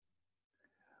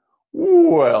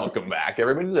Welcome back,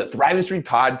 everybody, to the Thriving Street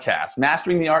Podcast,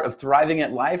 mastering the art of thriving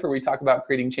at life, where we talk about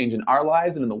creating change in our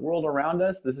lives and in the world around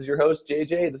us. This is your host,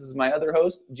 JJ. This is my other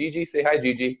host, Gigi. Say hi,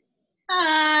 Gigi.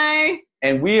 Hi.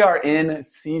 And we are in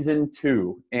season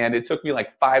 2, and it took me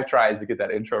like 5 tries to get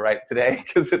that intro right today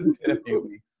because it's been a few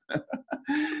weeks.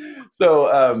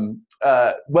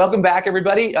 Welcome back,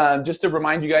 everybody. Just to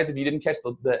remind you guys, if you didn't catch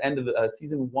the end of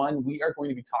season 1, we are going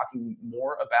to be talking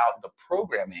more about the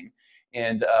programming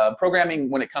and programming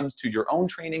when it comes to your own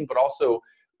training, but also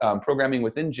programming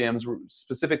within gyms,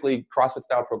 specifically CrossFit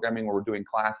style programming where we're doing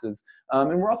classes.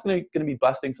 And we're also going to be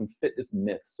busting some fitness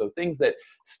myths. So things that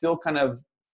still kind of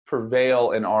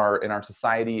prevail in our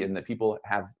society, and that people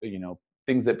have,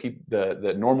 things that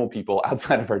the normal people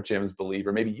outside of our gyms believe,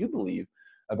 or maybe you believe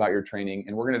about your training.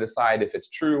 And we're going to decide if it's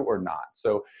true or not.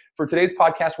 So for today's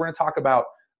podcast, we're going to talk about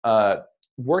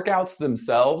workouts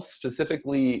themselves.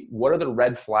 Specifically, what are the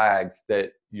red flags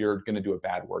that you're going to do a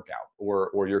bad workout,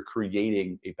 or you're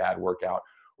creating a bad workout,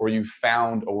 or you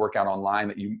found a workout online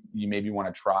that you maybe want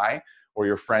to try, or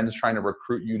your friends trying to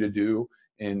recruit you to do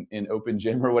in open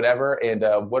gym or whatever. And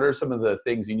what are some of the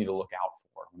things you need to look out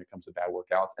for when it comes to bad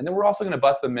workouts? And then we're also going to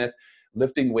bust the myth,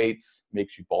 lifting weights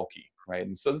makes you bulky, right?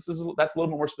 And so that's a little bit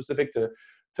more specific to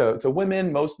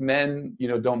women. Most men,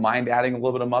 don't mind adding a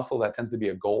little bit of muscle. That tends to be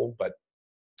a goal, but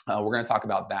we're going to talk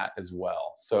about that as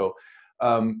well. So,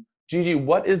 Gigi,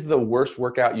 what is the worst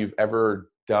workout you've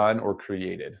ever done or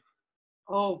created?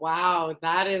 Oh, wow.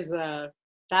 That's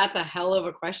a hell of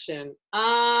a question.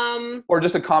 Or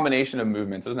just a combination of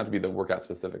movements. It doesn't have to be the workout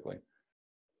specifically.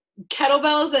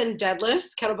 Kettlebells and deadlifts,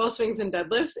 kettlebell swings and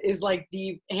deadlifts is like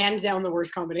the hands down the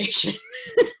worst combination.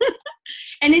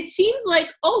 And it seems like,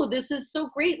 oh, this is so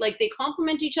great. Like they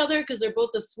complement each other because they're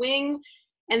both a swing,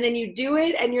 and then you do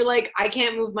it and you're like, I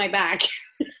can't move my back.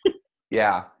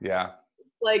 Yeah.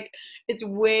 Like it's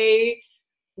way,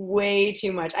 way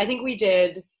too much. I think we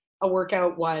did a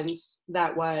workout once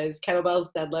that was kettlebells,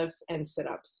 deadlifts, and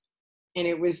sit-ups. And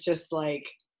it was just like,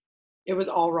 it was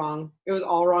all wrong. It was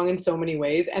all wrong in so many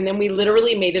ways. And then we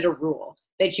literally made it a rule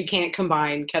that you can't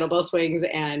combine kettlebell swings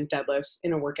and deadlifts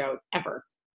in a workout ever.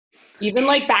 Even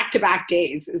like back-to-back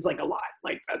days is like a lot.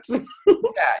 Like that's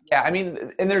Yeah. I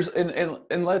mean,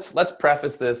 and let's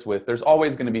preface this with, there's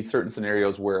always going to be certain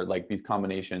scenarios where like these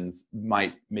combinations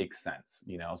might make sense,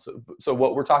 So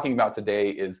what we're talking about today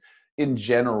is, in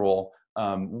general,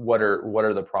 what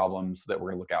are the problems that we're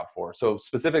going to look out for? So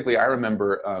specifically, I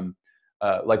remember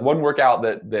like one workout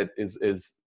that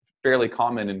is fairly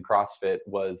common in CrossFit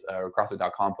was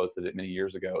CrossFit.com posted it many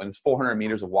years ago, and it's 400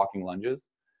 meters of walking lunges.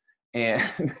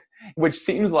 And which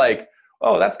seems like,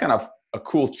 oh, that's kind of a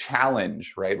cool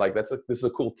challenge, right? Like this is a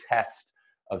cool test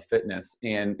of fitness,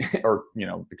 and or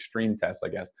extreme test, I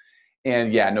guess.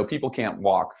 And yeah, no, people can't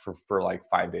walk for like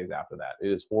 5 days after that.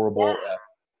 It is horrible.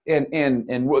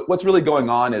 And what's really going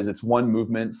on is it's one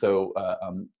movement. So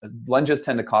lunges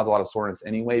tend to cause a lot of soreness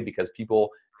anyway, because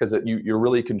you're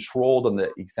really controlled on the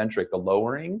eccentric, the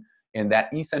lowering. And that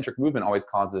eccentric movement always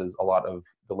causes a lot of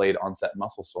delayed onset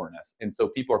muscle soreness. And so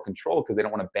people are controlled because they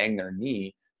don't want to bang their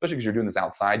knee, especially because you're doing this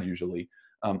outside usually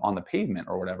on the pavement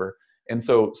or whatever. And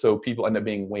so people end up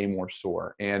being way more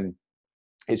sore. And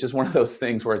it's just one of those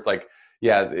things where it's like,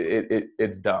 yeah,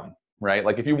 it's dumb, right?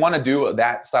 Like if you want to do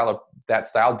that style,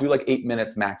 do like 8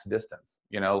 minutes max distance,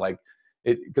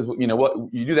 because what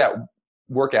you do that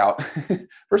workout.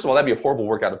 First of all, that'd be a horrible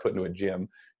workout to put into a gym.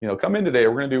 Come in today,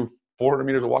 we're going to do 400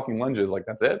 meters of walking lunges. Like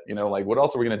that's it. Like what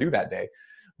else are we going to do that day?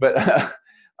 But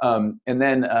and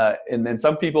then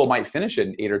some people might finish it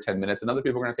in 8 or 10 minutes, and other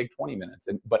people are going to take 20 minutes.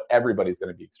 But everybody's going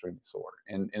to be extremely sore.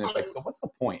 And it's like, so what's the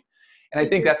point? And I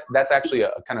think that's actually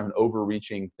a kind of an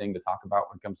overreaching thing to talk about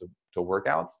when it comes to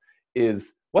workouts.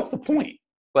 Is what's the point?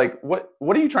 Like what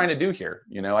are you trying to do here?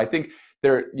 I think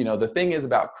the thing is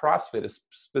about CrossFit is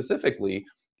specifically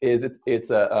is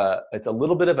it's a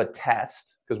little bit of a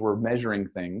test because we're measuring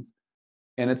things.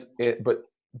 And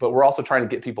but we're also trying to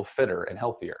get people fitter and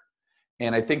healthier.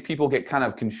 And I think people get kind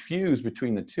of confused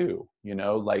between the two,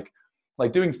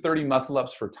 like doing 30 muscle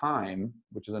ups for time,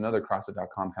 which is another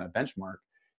CrossFit.com kind of benchmark,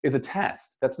 is a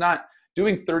test. That's not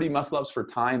doing 30 muscle ups for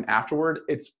time afterward.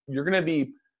 You're going to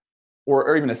be,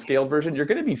 or even a scaled version, you're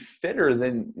going to be fitter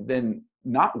than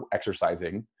not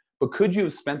exercising. But could you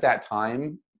have spent that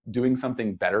time doing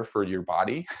something better for your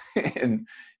body and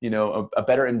a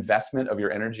better investment of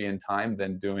your energy and time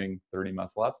than doing 30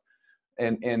 muscle ups?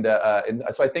 And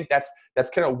so I think that's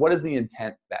kind of what is the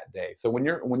intent that day. So when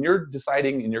you're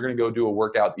deciding and you're going to go do a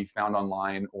workout that you found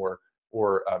online, or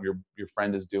your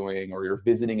friend is doing, or you're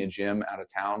visiting a gym out of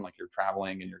town, like you're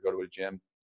traveling and you go to a gym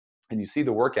and you see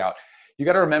the workout, you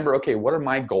got to remember, okay, what are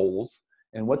my goals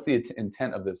and what's the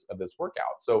intent of this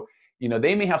workout? So,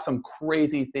 they may have some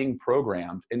crazy thing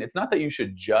programmed, and it's not that you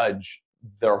should judge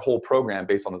their whole program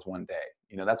based on this one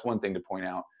day. That's one thing to point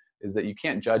out, is that you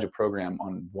can't judge a program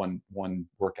on one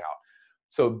workout.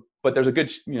 So, but there's a good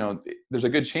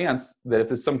chance that if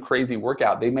there's some crazy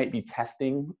workout, they might be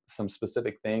testing some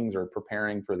specific things or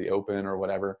preparing for the open or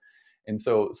whatever. And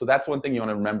so that's one thing you want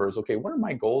to remember is, okay, what are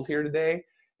my goals here today,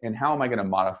 and how am I going to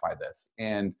modify this?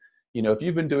 And if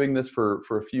you've been doing this for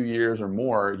a few years or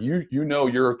more, you know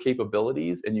your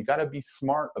capabilities, and you got to be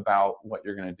smart about what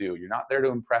you're going to do. You're not there to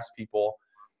impress people.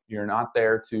 You're not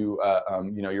there to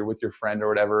you're with your friend or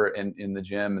whatever in the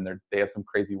gym, and they have some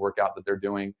crazy workout that they're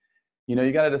doing.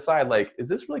 You got to decide, like, is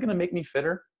this really going to make me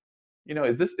fitter?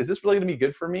 Is this really going to be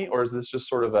good for me? Or is this just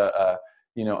sort of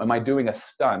am I doing a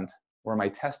stunt, or am I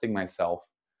testing myself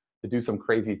to do some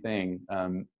crazy thing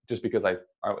just because it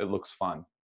looks fun?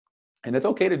 And it's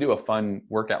okay to do a fun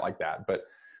workout like that, but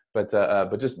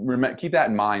just keep that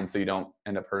in mind so you don't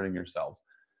end up hurting yourselves.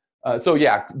 So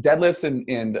yeah, deadlifts and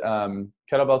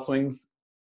kettlebell swings,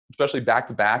 especially back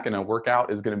to back in a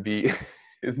workout, is going to be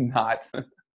is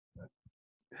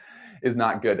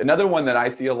not good. Another one that I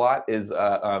see a lot is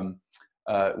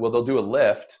they'll do a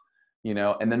lift,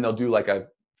 and then they'll do like a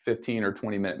 15 or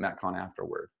 20-minute Metcon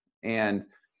afterward. And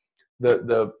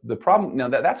the problem, now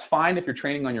that's fine if you're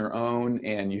training on your own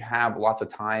and you have lots of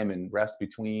time and rest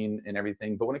between and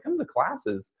everything. But when it comes to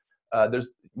classes,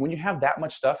 when you have that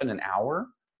much stuff in an hour,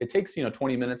 it takes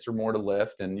 20 minutes or more to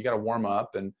lift, and you got to warm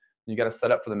up and you got to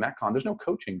set up for the Metcon. There's no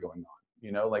coaching going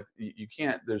on, like you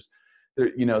can't.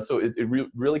 So it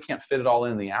really can't fit it all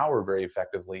in the hour very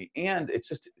effectively. And it's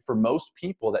just, for most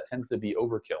people, that tends to be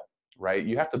overkill, right?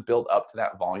 You have to build up to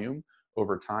that volume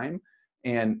over time.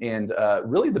 And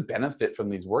really the benefit from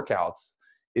these workouts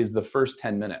is the first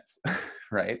 10 minutes,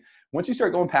 right? Once you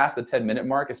start going past the 10-minute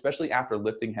mark, especially after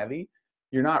lifting heavy,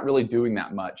 you're not really doing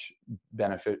that much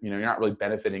benefit. You're not really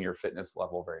benefiting your fitness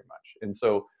level very much. And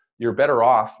so you're better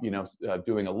off,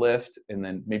 doing a lift and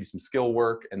then maybe some skill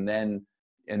work, and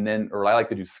then, or I like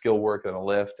to do skill work and a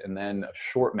lift, and then a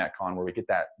short Metcon where we get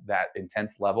that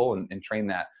intense level and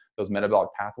train those metabolic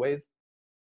pathways,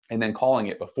 and then calling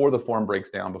it before the form breaks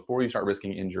down, before you start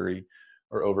risking injury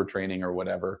or overtraining or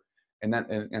whatever,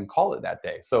 and call it that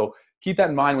day. So keep that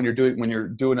in mind when you're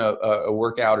doing a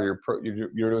workout, or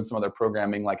you're doing some other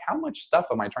programming. Like, how much stuff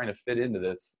am I trying to fit into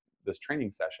this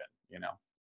training session?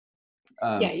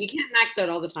 Yeah, you can't max out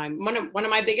all the time. One of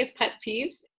my biggest pet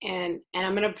peeves, and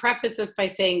I'm going to preface this by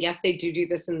saying, yes, they do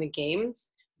this in the games,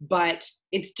 but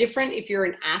it's different if you're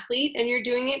an athlete and you're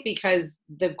doing it, because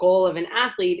the goal of an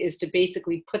athlete is to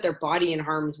basically put their body in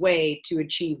harm's way to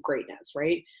achieve greatness,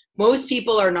 right? Most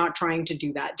people are not trying to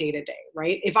do that day to day,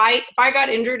 right? If I got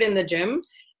injured in the gym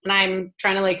and I'm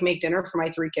trying to like make dinner for my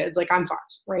 3 kids, like, I'm fine,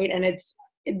 right? And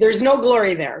there's no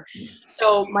glory there.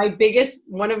 So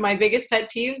one of my biggest pet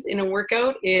peeves in a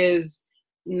workout is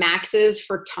maxes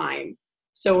for time.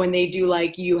 So when they do,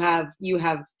 like, you have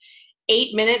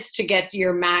 8 minutes to get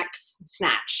your max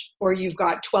snatch, or you've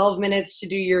got 12 minutes to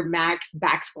do your max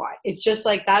back squat. It's just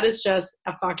like, that is just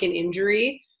a fucking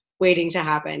injury waiting to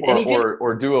happen.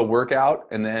 Or do a workout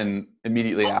and then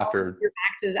immediately after your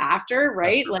maxes after,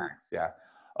 right? Like, max, yeah.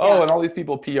 Oh, and all these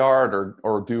people PR'd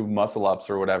or do muscle ups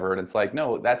or whatever. And it's like,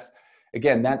 no, that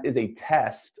is a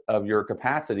test of your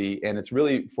capacity. And it's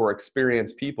really for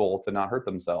experienced people to not hurt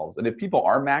themselves. And if people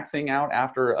are maxing out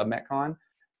after a Metcon, it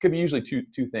could be usually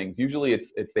two things. Usually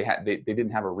it's they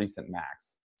didn't have a recent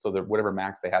max. So whatever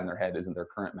max they had in their head isn't their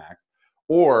current max.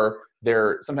 Or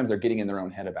sometimes they're getting in their own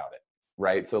head about it,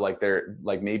 right? So like they're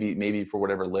like, maybe for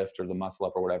whatever lift or the muscle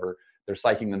up or whatever, they're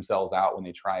psyching themselves out when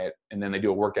they try it, and then they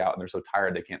do a workout and they're so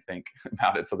tired they can't think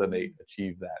about it, so then they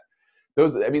achieve that.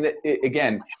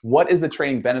 Again, what is the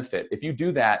training benefit? If you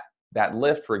do that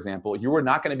lift, for example, you are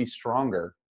not going to be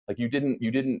stronger. Like you're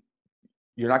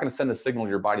not going to send the signal to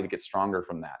your body to get stronger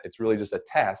from that. It's really just a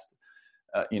test,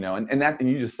 and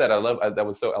you just said, I love that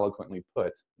was so eloquently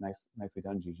put. Nicely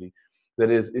done, Gigi.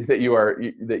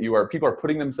 People are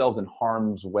putting themselves in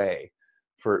harm's way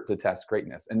to test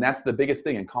greatness. And that's the biggest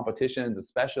thing in competitions,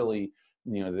 especially,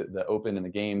 the open and the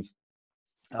games.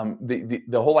 The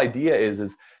whole idea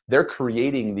is they're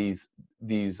creating these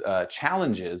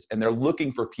challenges, and they're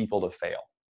looking for people to fail,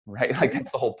 right? Like,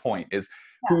 that's the whole point, is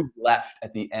who's left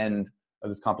at the end of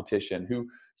this competition,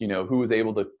 who is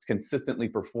able to consistently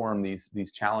perform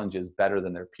these challenges better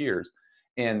than their peers.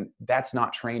 And that's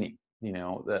not training.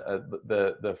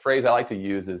 The phrase I like to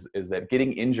use is that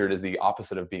getting injured is the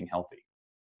opposite of being healthy.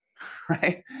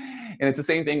 Right. And it's the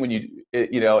same thing when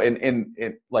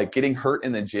like getting hurt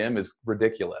in the gym is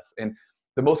ridiculous. And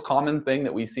the most common thing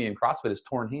that we see in CrossFit is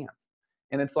torn hands.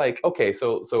 And it's like, okay,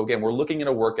 so again, we're looking at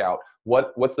a workout.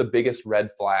 What's the biggest red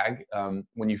flag?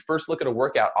 When you first look at a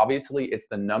workout, obviously it's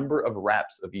the number of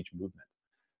reps of each movement.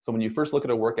 So when you first look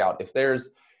at a workout, if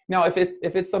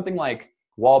it's something like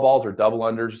wall balls or double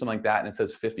unders or something like that, and it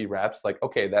says 50 reps, like,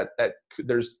 okay,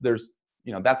 there's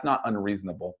that's not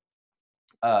unreasonable.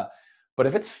 But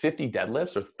if it's 50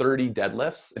 deadlifts or 30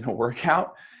 deadlifts in a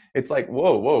workout, it's like,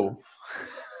 whoa.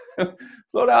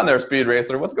 Slow down there, speed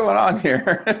racer. What's going on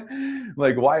here?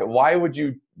 Like, why would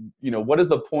you, what is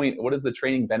the point? What is the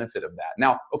training benefit of that?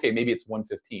 Now, okay, maybe it's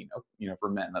 115, for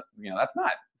men,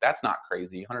 that's not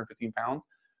crazy, 115 pounds,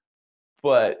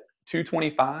 but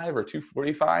 225 or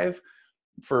 245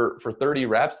 for 30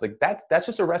 reps, like that's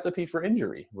just a recipe for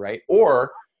injury, right?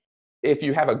 Or if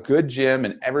you have a good gym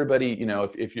and everybody,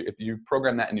 if you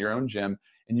program that in your own gym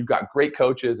and you've got great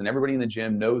coaches and everybody in the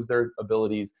gym knows their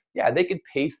abilities, yeah, they could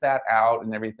pace that out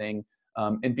and everything,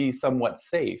 and be somewhat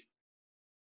safe.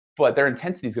 But their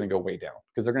intensity is going to go way down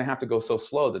because they're going to have to go so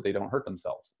slow that they don't hurt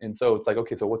themselves. And so it's like,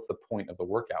 okay, so what's the point of the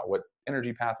workout? What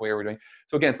energy pathway are we doing?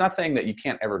 So again, it's not saying that you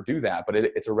can't ever do that, but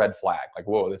it's a red flag. Like,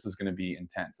 whoa, this is going to be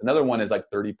intense. Another one is like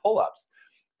 30 pull-ups,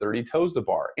 30 toes to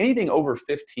bar. Anything over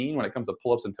 15 when it comes to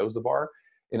pull-ups and toes to bar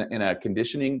in a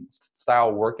conditioning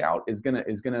style workout is gonna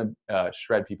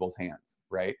shred people's hands,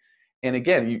 right? And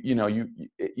again,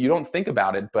 you don't think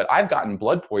about it, but I've gotten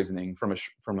blood poisoning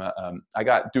I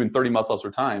got doing 30 muscle ups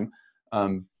per time,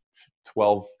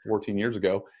 12, 14 years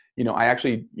ago. I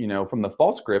actually, from the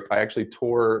false grip, I actually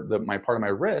tore my part of my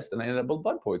wrist and I ended up with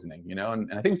blood poisoning,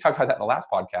 and I think we talked about that in the last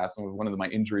podcast, one of my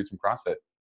injuries from CrossFit.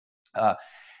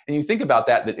 And you think about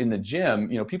that in the gym,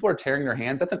 people are tearing their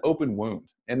hands. That's an open wound.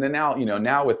 And then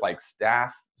now with like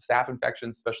staph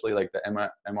infections, especially like the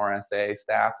MRSA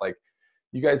staph, like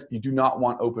you do not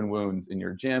want open wounds in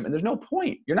your gym. And there's no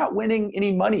point. You're not winning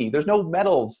any money. There's no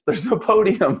medals. There's no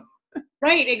podium.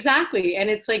 Right, exactly. And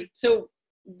it's like, so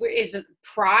is it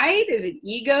pride? Is it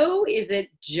ego? Is it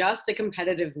just the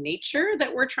competitive nature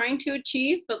that we're trying to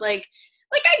achieve? But like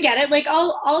I get it. Like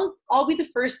I'll be the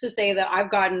first to say that I've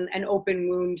gotten an open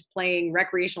wound playing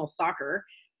recreational soccer.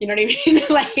 You know what I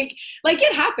mean? like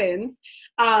it happens.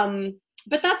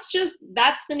 But that's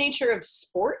the nature of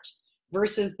sport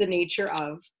versus the nature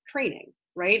of training,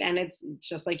 right? And it's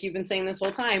just like you've been saying this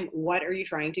whole time. What are you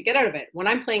trying to get out of it? When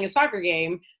I'm playing a soccer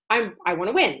game, I want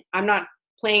to win. I'm not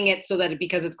playing it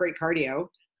because it's great cardio.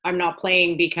 I'm not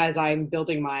playing because I'm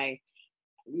building my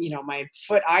my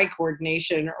foot-eye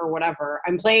coordination or whatever.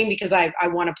 I'm playing because I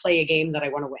want to play a game that I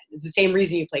want to win. It's the same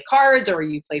reason you play cards or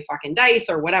you play fucking dice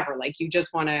or whatever. Like you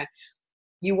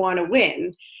want to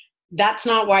win. That's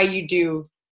not why you do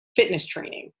fitness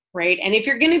training, right? And if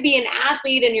you're going to be an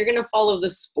athlete and you're going to follow the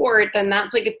sport, then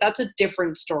that's a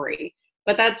different story.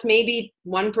 But that's maybe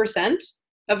 1%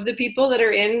 of the people that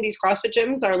are in these CrossFit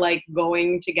gyms are like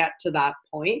going to get to that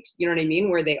point, you know what I mean,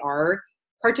 where they are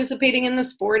participating in the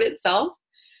sport itself.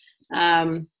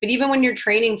 But even when you're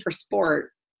training for sport,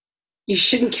 you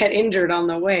shouldn't get injured on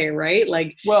the way, right?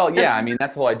 Like, well, yeah, I mean,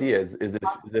 that's the whole idea is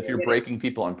if you're breaking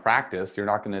people in practice, you're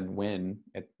not going to win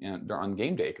on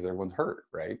game day because everyone's hurt,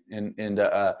 right?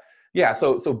 Yeah,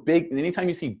 so big. Anytime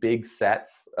you see big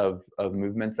sets of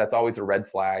movements, that's always a red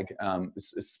flag.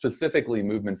 Specifically,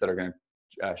 movements that are going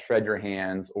to shred your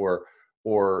hands, or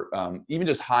even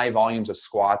just high volumes of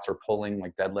squats or pulling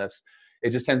like deadlifts. It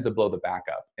just tends to blow the back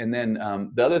up. And then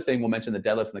the other thing, we'll mention the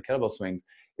deadlifts and the kettlebell swings,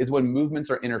 is when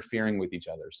movements are interfering with each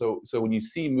other. So when you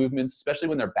see movements, especially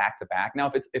when they're back to back.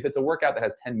 Now, if it's a workout that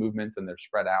has 10 movements and they're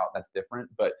spread out, that's different.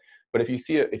 But if you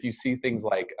see things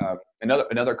like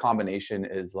another combination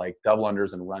is like double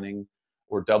unders and running,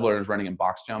 or double unders running and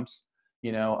box jumps.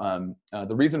 The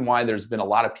reason why there's been a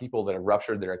lot of people that have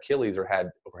ruptured their Achilles or had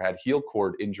heel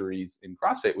cord injuries in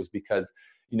CrossFit was because,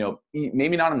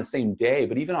 maybe not on the same day,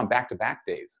 but even on back-to-back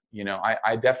days.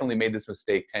 I definitely made this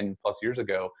mistake 10 plus years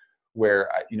ago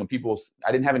where, I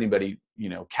didn't have anybody,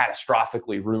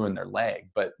 catastrophically ruin their leg,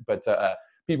 but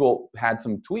people had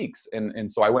some tweaks. And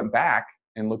so I went back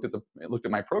and looked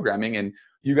at my programming, and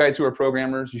you guys who are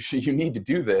programmers, you need to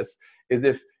do this, is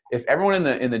if everyone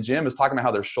in the gym is talking about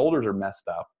how their shoulders are messed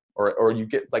up, or you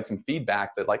get like some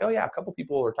feedback that like, oh yeah, a couple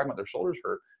people are talking about their shoulders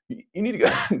hurt, you need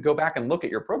to go back and look at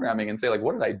your programming and say like,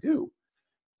 what did I do?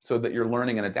 So that you're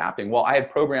learning and adapting. Well, I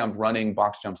had programmed running,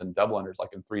 box jumps, and double unders like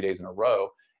in 3 days in a row.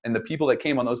 And the people that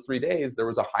came on those 3 days, there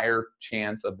was a higher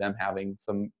chance of them having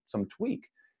some tweak.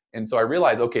 And so I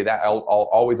realized, okay, that I'll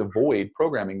always avoid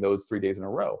programming those 3 days in a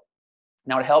row.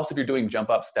 Now it helps if you're doing jump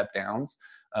up, step downs,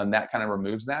 that kind of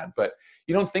removes that, but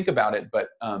you don't think about it. But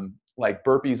like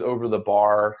burpees over the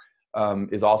bar,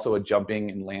 is also a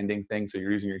jumping and landing thing. So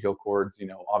you're using your heel cords,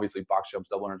 obviously box jumps,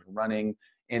 double unders, running.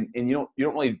 And you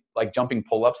don't really like jumping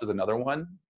pull-ups is another one.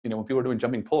 When people are doing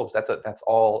jumping pull-ups, that's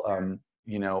all,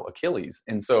 Achilles.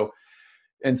 And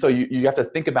so you have to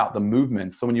think about the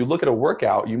movements. So when you look at a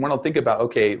workout, you want to think about,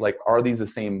 okay, like, are they the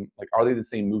same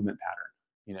movement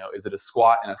pattern? Is it a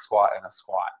squat and a squat and a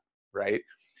squat, right?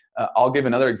 I'll give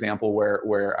another example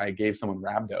where I gave someone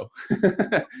rhabdo.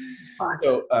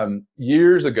 So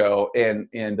years ago, and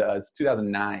it's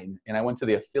 2009, and I went to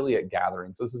the affiliate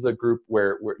gathering. So this is a group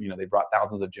where they brought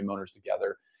thousands of gym owners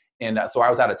together, and so I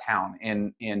was out of town,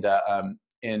 and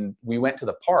we went to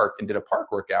the park and did a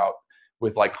park workout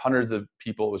with like hundreds of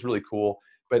people. It was really cool.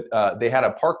 But they had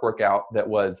a park workout that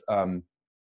was,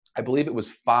 I believe it was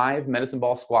 5 medicine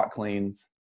ball squat cleans,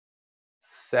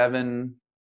 7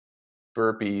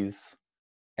 burpees,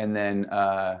 and then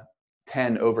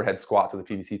 10 overhead squats with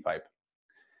a PVC pipe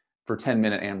for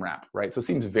 10-minute AMRAP, right? So it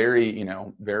seems very,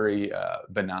 very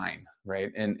benign,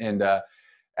 right? And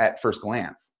at first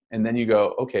glance. And then you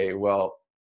go, okay, well,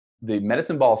 the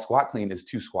medicine ball squat clean is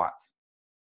 2 squats.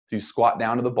 So you squat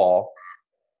down to the ball,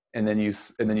 and then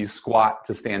you squat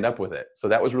to stand up with it. So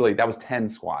that was 10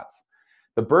 squats.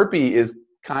 The burpee is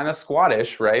kind of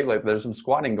squattish, right? Like there's some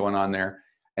squatting going on there.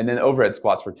 And then overhead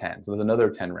squats for 10. So there's another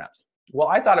 10 reps. Well,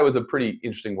 I thought it was a pretty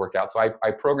interesting workout. So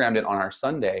I programmed it on our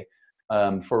Sunday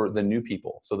for the new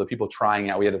people. So the people trying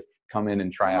out, we had to come in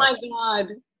and try out. Oh my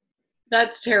God.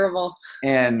 That's terrible.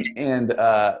 And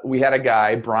we had a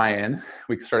guy, Brian,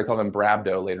 we started calling him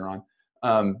Brabdo later on.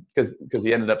 Because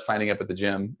he ended up signing up at the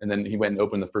gym, and then he went and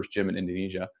opened the first gym in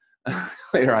Indonesia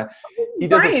later on. He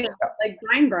does Brian,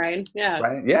 yeah.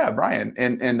 Brian, yeah, Brian,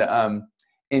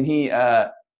 and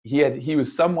he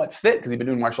was somewhat fit because he'd been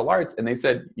doing martial arts, and they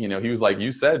said, he was like,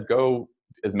 you said go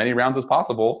as many rounds as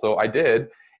possible, so I did,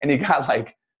 and he got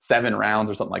like 7 rounds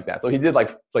or something like that. So he did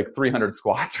like 300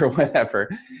 squats or whatever,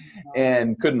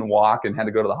 and couldn't walk and had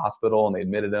to go to the hospital, and they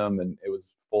admitted him, and it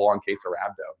was full on case of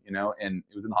rhabdo, and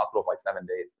he was in the hospital for like 7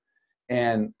 days.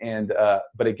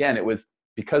 But again, it was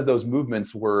because those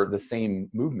movements were the same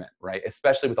movement, right?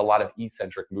 Especially with a lot of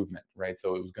eccentric movement, right?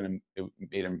 So it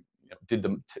made him,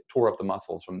 tore up the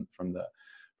muscles from the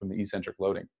eccentric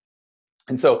loading.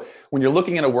 And so when you're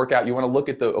looking at a workout, you want to look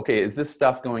at okay, is this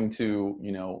stuff going to,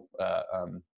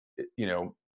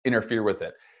 interfere with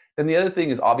it? Then the other thing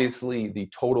is obviously the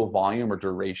total volume or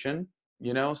duration,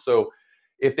 so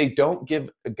if they don't give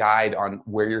a guide on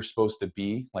where you're supposed to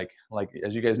be, like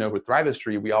as you guys know with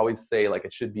Thrivistry, we always say like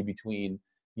it should be between,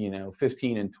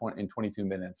 15 and 22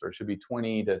 minutes, or it should be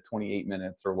 20 to 28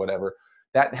 minutes or whatever.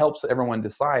 That helps everyone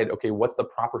decide, okay, what's the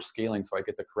proper scaling so I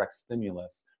get the correct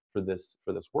stimulus for this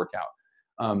workout.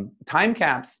 Time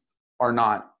caps are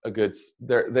not a good,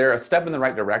 they're a step in the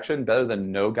right direction, better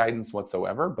than no guidance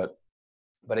whatsoever.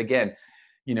 But again,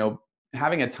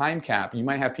 having a time cap, you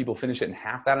might have people finish it in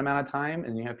half that amount of time,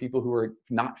 and you have people who are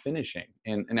not finishing.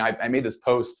 And I made this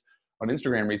post on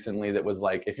Instagram recently that was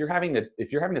like, if you're having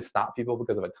to stop people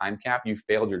because of a time cap, you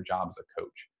failed your job as a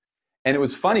coach. And it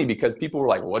was funny because people were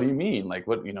like, what do you mean? Like,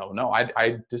 what, no,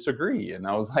 I disagree. And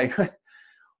I was like,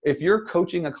 if you're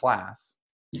coaching a class,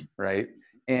 right,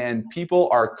 and people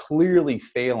are clearly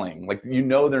failing, like,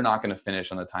 they're not going to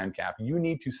finish on the time cap, you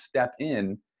need to step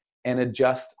in and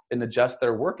adjust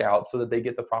their workout so that they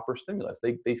get the proper stimulus.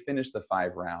 They finish the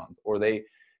 5 rounds, or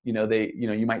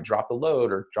you might drop the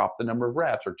load or drop the number of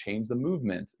reps or change the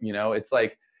movement. It's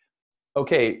like,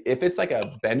 okay, if it's like a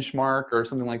benchmark or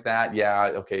something like that, yeah,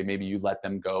 okay, maybe you let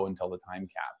them go until the time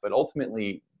cap. But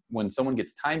ultimately, when someone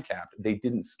gets time capped, they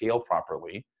didn't scale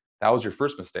properly. That was your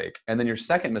first mistake. And then your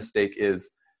second mistake is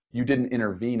you didn't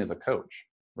intervene as a coach,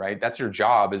 right? That's your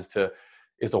job, is to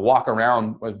walk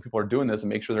around when people are doing this and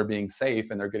make sure they're being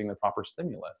safe and they're getting the proper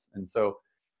stimulus. And so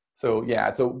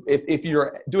if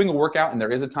you're doing a workout and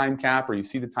there is a time cap, or you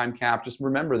see the time cap, just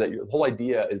remember that your whole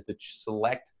idea is to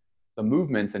select the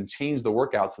movements and change the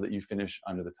workout so that you finish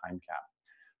under the time cap.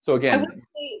 So again, I would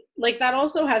say, like, that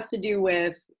also has to do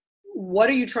with what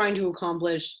are you trying to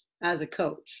accomplish as a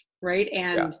coach, right?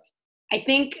 And I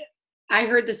think I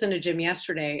heard this in a gym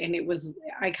yesterday, and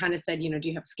I kind of said, do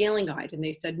you have scaling guide? And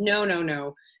they said,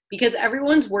 no, because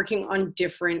everyone's working on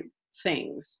different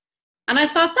things. And I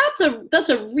thought that's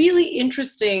a really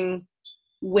interesting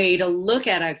way to look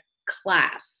at a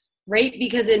class, right?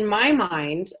 Because in my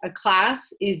mind, a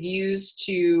class is used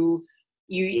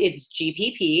it's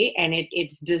GPP, and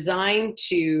it's designed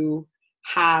to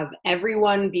have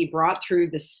everyone be brought through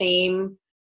the same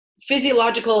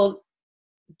physiological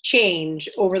change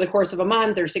over the course of a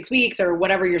month or 6 weeks or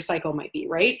whatever your cycle might be,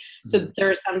 right? So there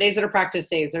are some days that are practice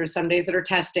days, there are some days that are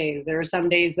test days, there are some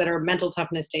days that are mental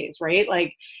toughness days, right?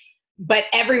 Like, but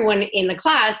everyone in the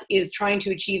class is trying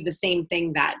to achieve the same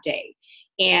thing that day.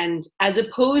 And as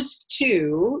opposed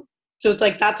to, so it's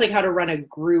like, that's like how to run a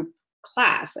group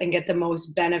class and get the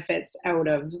most benefits out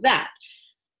of that.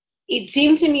 It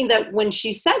seemed to me that when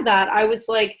she said that, I was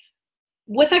like,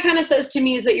 what that kind of says to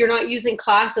me is that you're not using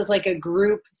class as like a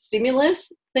group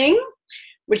stimulus thing,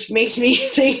 which makes me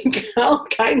think all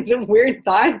kinds of weird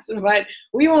thoughts, but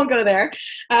we won't go there.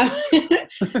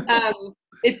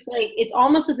 It's like, it's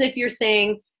almost as if you're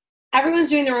saying everyone's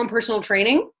doing their own personal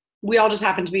training. We all just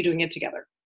happen to be doing it together,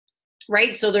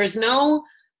 right? So there's no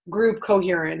group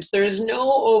coherence. There's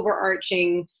no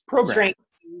overarching strength.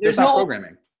 There's not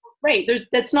programming. Right.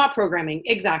 That's not programming.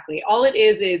 Exactly. All it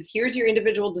is here's your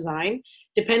individual design.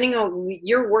 Depending on what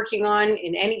you're working on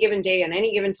in any given day, on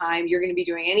any given time, you're going to be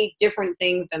doing any different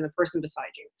thing than the person beside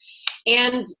you.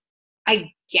 And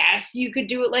I guess you could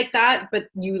do it like that, but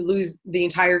you lose the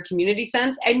entire community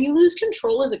sense and you lose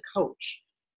control as a coach,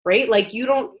 right? Like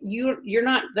you're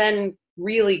not then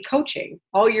really coaching.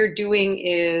 All you're doing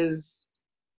is,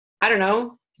 I don't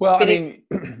know. Well, I mean,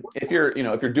 if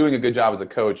you're doing a good job as a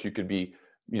coach, you could be,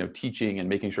 teaching and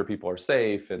making sure people are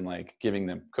safe and like giving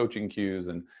them coaching cues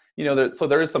and, so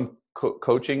there is some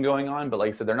coaching going on, but like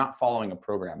I said, they're not following a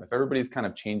program. If everybody's kind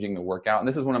of changing the workout, and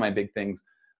this is one of my big things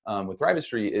with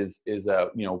Thrivistry is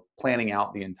planning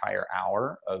out the entire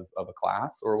hour of a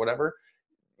class or whatever,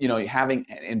 having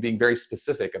and being very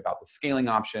specific about the scaling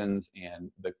options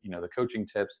and the coaching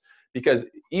tips, because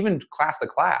even class to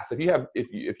class,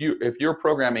 if your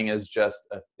programming is just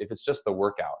if it's just the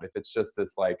workout, if it's just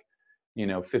this like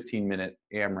 15-minute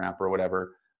AMRAP or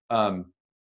whatever,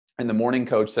 and the morning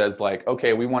coach says like,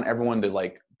 okay, we want everyone to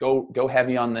like go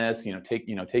heavy on this,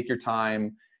 take your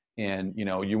time, and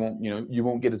you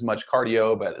won't get as much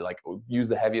cardio, but like use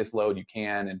the heaviest load you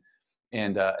can,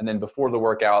 and then before the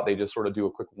workout they just sort of do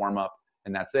a quick warm up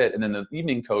and that's it. And then the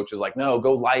evening coach is like, no,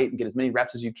 go light and get as many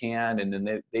reps as you can, and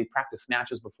then they practice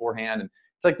snatches beforehand, and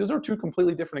it's like those are two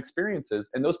completely different experiences,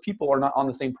 and those people are not on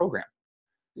the same program.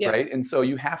 Yeah. Right. And so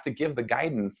you have to give the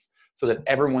guidance so that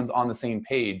everyone's on the same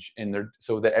page and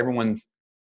so that everyone's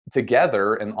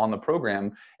together and on the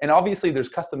program. And obviously there's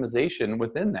customization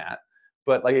within that.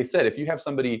 But like I said, if you have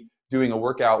somebody doing a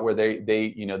workout where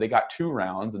they got 2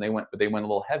 rounds and they went a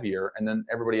little heavier, and then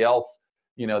everybody else,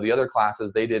 the other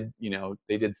classes, they did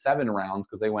 7 rounds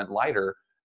because they went lighter,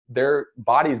 their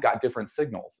bodies got different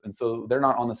signals. And so they're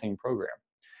not on the same program.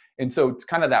 And so it's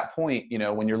kind of that point,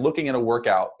 when you're looking at a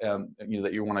workout,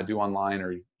 that you want to do online,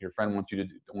 or your friend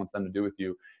wants them to do with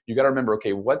you, you got to remember,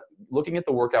 okay, looking at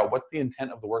the workout, what's the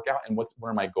intent of the workout, and what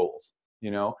are my goals?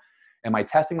 Am I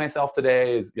testing myself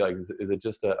today? Is it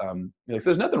just so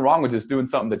there's nothing wrong with just doing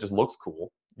something that just looks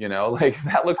cool, like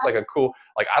that looks like a cool,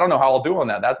 like, I don't know how I'll do on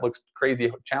that. That looks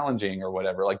crazy challenging or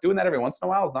whatever. Like doing that every once in a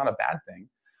while is not a bad thing.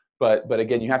 But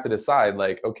again, you have to decide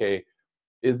like, okay,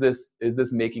 is this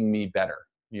making me better?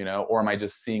 Or am I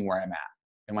just seeing where I'm at?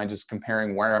 Am I just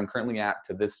comparing where I'm currently at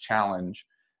to this challenge?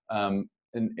 And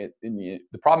the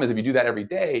problem is if you do that every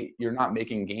day, you're not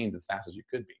making gains as fast as you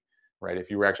could be, right? If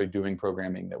you were actually doing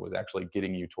programming that was actually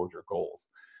getting you towards your goals.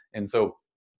 And so,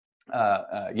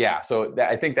 I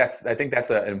think that's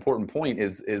an important point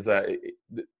is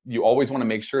you always want to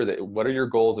make sure that what are your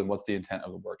goals and what's the intent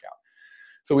of the workout.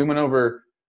 So we went over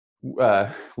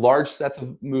large sets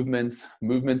of movements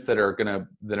that are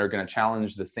gonna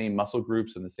challenge the same muscle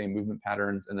groups and the same movement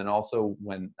patterns, and then also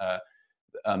when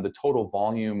the total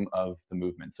volume of the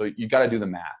movement. So you got to do the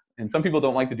math, and some people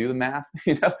don't like to do the math,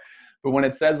 but when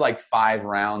it says like 5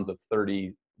 rounds of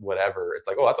 30 whatever, it's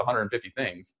like, oh, that's 150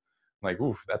 things. Like,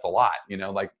 oof, that's a lot,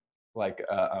 like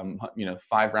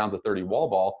 5 rounds of 30 wall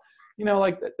ball.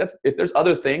 Like that's, if there's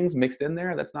other things mixed in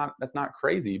there, that's not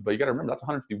crazy, but you got to remember that's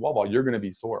 150 wall ball. You're going to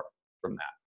be sore from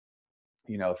that.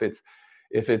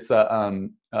 If it's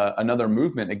another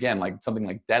movement, again, like something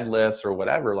like deadlifts or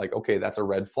whatever, like, okay, that's a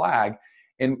red flag.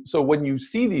 And so when you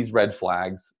see these red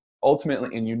flags,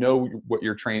 ultimately, and what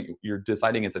you're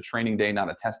deciding it's a training day,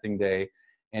 not a testing day.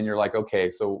 And you're like, okay,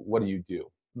 so what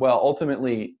do? Well,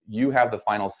 ultimately you have the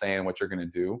final say in what you're going to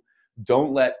do.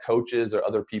 Don't let coaches or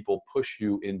other people push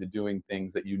you into doing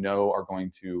things that are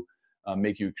going to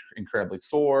make you incredibly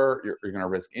sore. You're going to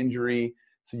risk injury.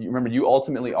 So remember, you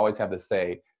ultimately always have the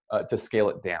say to scale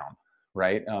it down,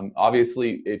 right?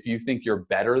 Obviously, if you think you're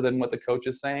better than what the coach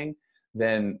is saying,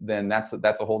 then that's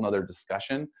a whole nother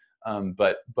discussion.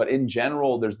 But in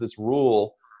general, there's this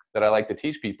rule that I like to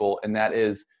teach people, and that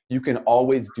is you can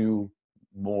always do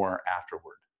more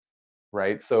afterward.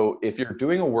 right? So if you're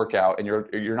doing a workout and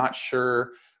you're not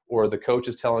sure, or the coach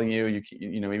is telling you,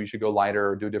 maybe you should go lighter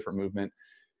or do a different movement,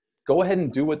 go ahead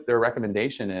and do what their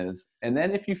recommendation is. And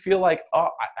then if you feel like, oh,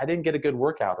 I didn't get a good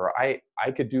workout, or I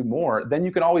could do more, then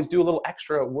you can always do a little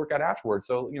extra workout afterwards.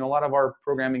 So, a lot of our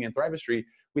programming in Thrivistry,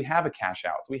 we have a cash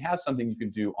out. So we have something you can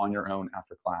do on your own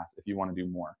after class if you want to do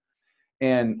more.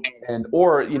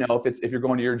 Or, if you're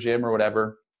going to your gym or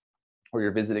whatever, or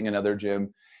you're visiting another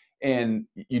gym and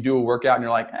you do a workout and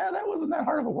you're like, that wasn't that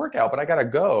hard of a workout, but I got to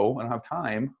go, I don't have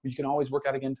time. You can always work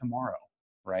out again tomorrow,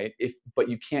 right? But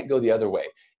you can't go the other way.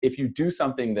 If you do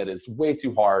something that is way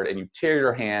too hard and you tear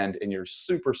your hand and you're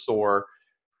super sore,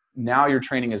 now your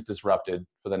training is disrupted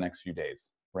for the next few days,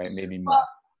 right? Maybe more.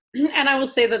 And I will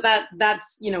say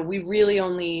that's, we really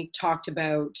only talked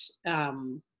about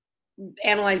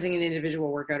analyzing an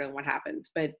individual workout and what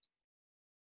happens. But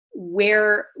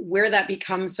where that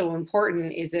becomes so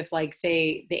important is if, like,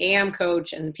 say the AM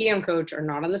coach and the PM coach are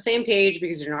not on the same page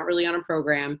because they're not really on a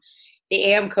program. The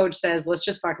AM coach says, let's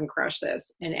just fucking crush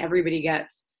this. And everybody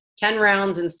gets 10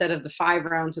 rounds instead of the 5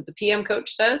 rounds that the PM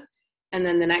coach says. And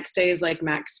then the next day is like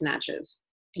max snatches,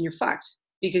 and you're fucked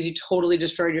because you totally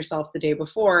destroyed yourself the day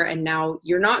before. And now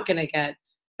you're not going to get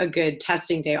a good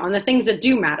testing day on the things that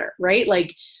do matter, right?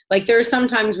 Like there are some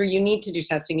times where you need to do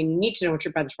testing and you need to know what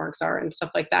your benchmarks are and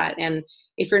stuff like that. And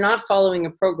if you're not following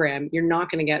a program, you're not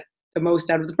going to get the most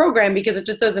out of the program because it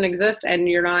just doesn't exist, and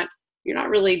you're not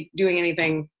really doing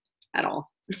anything at all.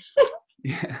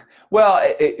 Yeah.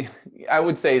 Well, I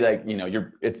would say, like,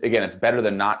 it's better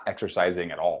than not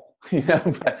exercising at all,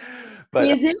 but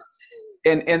Is it?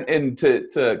 And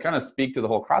to kind of speak to the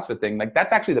whole CrossFit thing, like,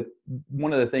 that's actually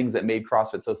one of the things that made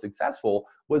CrossFit so successful,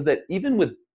 was that even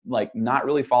with, like, not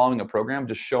really following a program,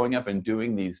 just showing up and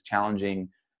doing these challenging,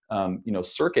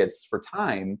 circuits for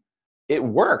time, it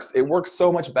works. It works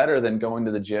so much better than going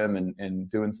to the gym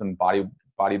and doing some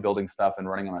bodybuilding stuff and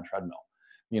running on a treadmill.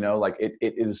 Like, it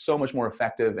is so much more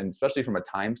effective, and especially from a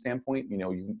time standpoint,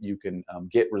 you can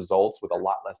get results with a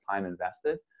lot less time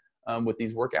invested with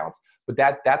these workouts. But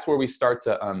that's where we start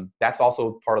to, that's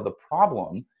also part of the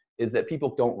problem, is that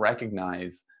people don't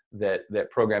recognize that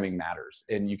programming matters,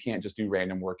 and you can't just do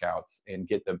random workouts and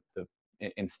get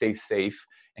and stay safe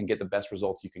and get the best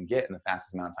results you can get in the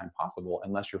fastest amount of time possible,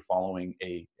 unless you're following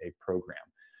a program.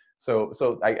 So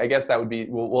I guess that would be,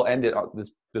 we'll end it,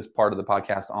 this part of the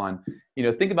podcast on,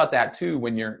 think about that too,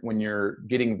 when you're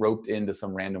getting roped into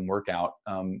some random workout,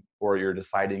 or you're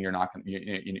deciding you're not going to,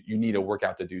 you need a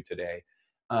workout to do today.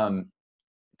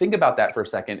 Think about that for a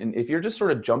second. And if you're just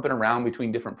sort of jumping around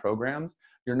between different programs,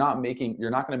 you're not going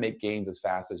to make gains as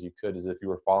fast as you could as if you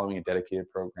were following a dedicated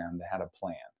program that had a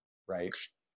plan, right?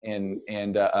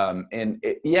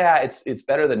 It's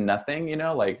better than nothing,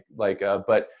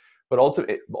 but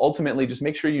ultimately, just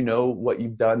make sure you know what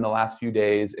you've done the last few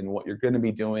days and what you're going to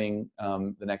be doing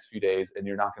the next few days, and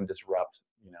you're not going to disrupt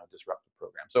the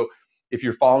program. So if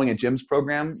you're following a gym's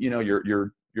program,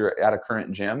 you're at a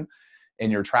current gym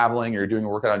and you're traveling, or you're doing a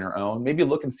workout on your own, maybe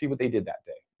look and see what they did that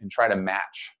day and try to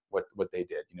match what they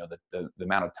did. The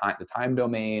amount of time, the time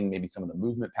domain, maybe some of the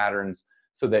movement patterns,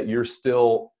 so that you're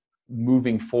still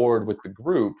moving forward with the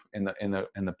group in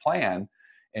the plan,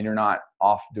 and you're not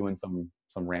off doing some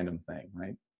random thing,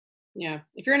 right? Yeah.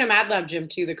 If you're in a Mad Lab gym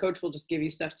too, the coach will just give you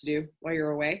stuff to do while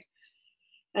you're away.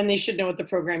 And they should know what the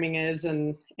programming is,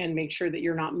 and make sure that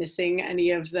you're not missing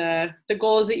any of the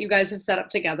goals that you guys have set up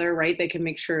together, right? They can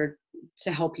make sure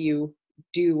to help you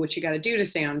do what you got to do to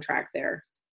stay on track there.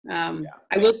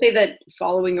 I will say that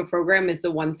following a program is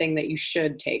the one thing that you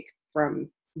should take from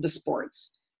the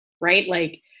sports, right?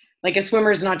 Like a swimmer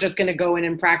is not just going to go in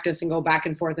and practice and go back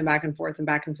and forth and back and forth and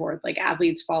back and forth. Like,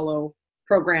 athletes follow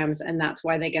programs, and that's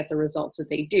why they get the results that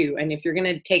they do. And if you're going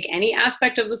to take any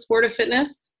aspect of the sport of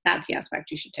fitness, that's the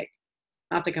aspect you should take,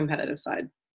 not the competitive side.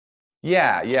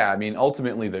 Yeah. I mean,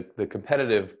 ultimately, the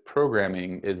competitive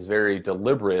programming is very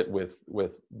deliberate with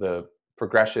the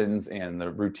progressions and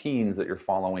the routines that you're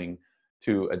following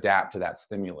to adapt to that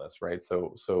stimulus, right?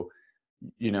 So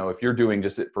if you're doing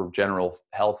just it for general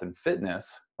health and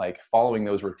fitness, like, following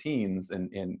those routines and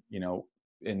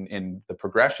the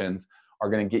progressions are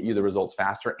going to get you the results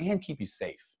faster and keep you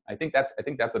safe. I think that's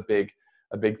a big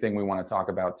thing we want to talk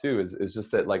about too, is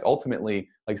just that, like, ultimately,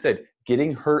 like I said,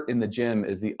 getting hurt in the gym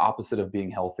is the opposite of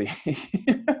being healthy.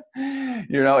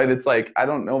 And it's like, I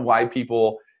don't know why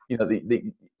people,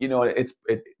 the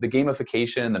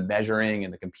gamification, the measuring,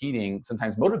 and the competing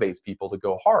sometimes motivates people to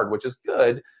go hard, which is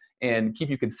good, and keep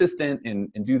you consistent and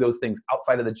do those things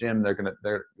outside of the gym.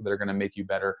 They're gonna make you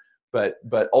better. But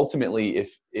ultimately,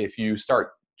 if you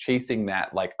start chasing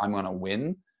that, like, I'm gonna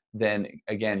win, then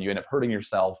again, you end up hurting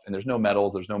yourself, and there's no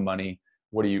medals, there's no money.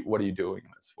 What are you doing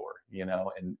this for?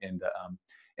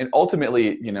 And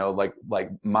ultimately,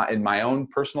 in my own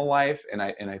personal life, and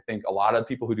I think a lot of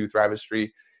people who do Thrivistry,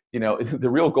 the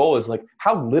real goal is like,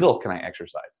 how little can I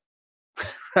exercise?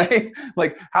 Right?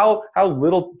 Like how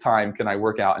little time can I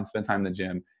work out and spend time in the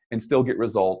gym and still get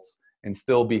results and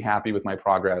still be happy with my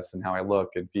progress and how I look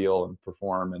and feel and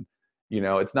perform. And,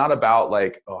 it's not about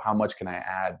like, oh, how much can I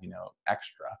add,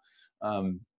 extra?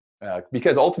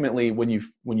 Because ultimately when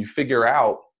you figure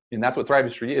out, and that's what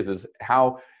Thrivistry is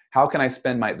how can I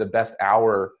spend the best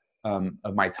hour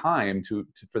of my time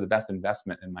for the best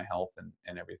investment in my health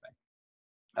and everything.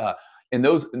 And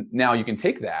those, now you can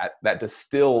take that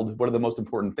distilled, what are the most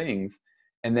important things?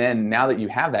 And then now that you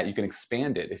have that, you can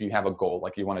expand it. If you have a goal,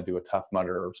 like you want to do a Tough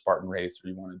Mudder or Spartan race, or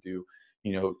you want to do,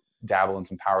 dabble in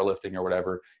some powerlifting or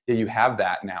whatever, yeah, you have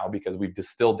that now because we've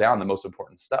distilled down the most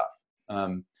important stuff.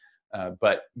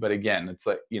 But again, it's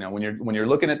like, when you're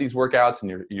looking at these workouts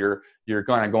and you're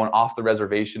going off the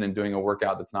reservation and doing a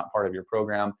workout that's not part of your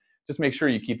program, just make sure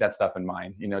you keep that stuff in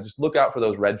mind. Just look out for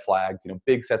those red flags,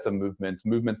 big sets of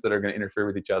movements that are going to interfere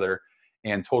with each other,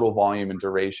 and total volume and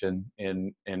duration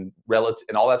and relative,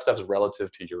 and all that stuff is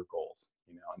relative to your goals.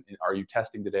 And are you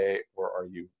testing today or are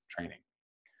you training?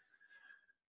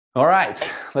 All right,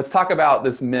 let's talk about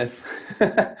this myth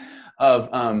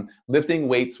of lifting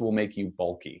weights will make you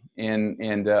bulky.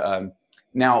 And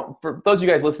now, for those of you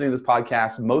guys listening to this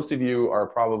podcast, most of you are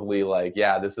probably like,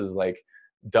 yeah, this is like,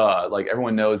 duh. Like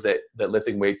everyone knows that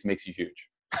lifting weights makes you huge.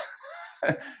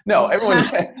 No,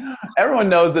 everyone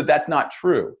knows that that's not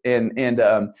true. And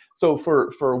so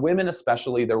for women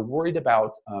especially, they're worried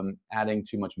about adding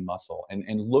too much muscle and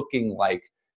looking like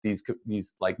these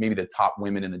like maybe the top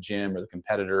women in the gym or the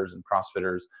competitors and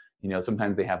CrossFitters.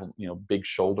 Sometimes they have big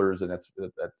shoulders, and that's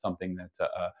something that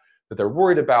they're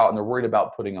worried about, and they're worried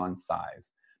about putting on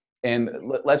size. And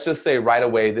let's just say right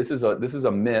away, this is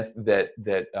a myth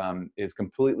that is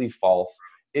completely false.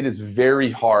 It is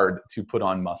very hard to put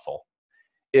on muscle.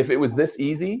 If it was this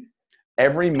easy,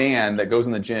 every man that goes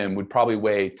in the gym would probably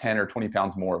weigh 10 or 20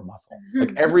 pounds more of muscle.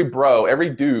 Like every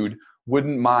dude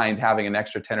wouldn't mind having an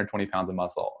extra 10 or 20 pounds of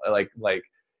muscle.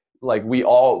 Like we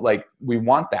all, like, we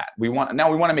want that. We want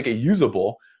to make it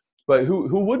usable, but who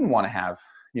wouldn't want to have,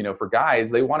 for guys,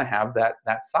 they want to have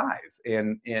that size.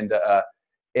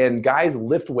 And guys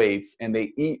lift weights and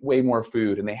they eat way more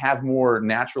food and they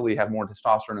naturally have more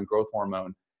testosterone and growth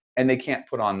hormone, and they can't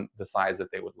put on the size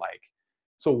that they would like.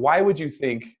 So why would you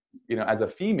think, as a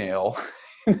female,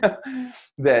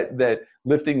 that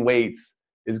lifting weights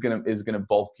is gonna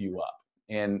bulk you up?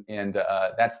 And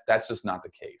that's just not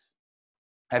the case.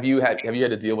 Have you had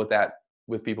to deal with that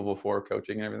with people before,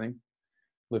 coaching and everything?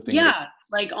 Lifting weights?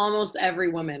 Like almost every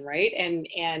woman, right? And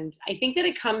I think that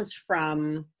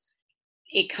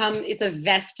it's a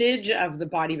vestige of the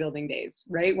bodybuilding days,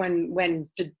 right? When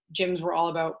the gyms were all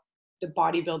about the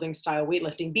bodybuilding style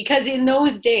weightlifting, because in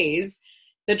those days,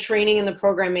 the training and the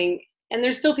programming, and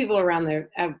there's still people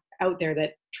out there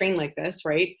that train like this,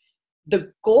 right?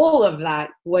 The goal of that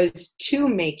was to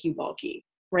make you bulky,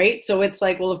 right? So it's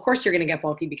like, well, of course you're going to get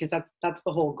bulky because that's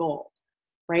the whole goal,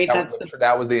 right?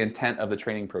 That was the intent of the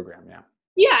training program. Yeah.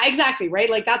 Yeah, exactly. Right.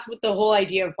 Like that's what the whole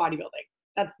idea of bodybuilding.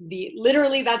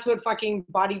 That's what fucking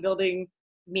bodybuilding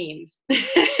means.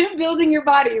 Building your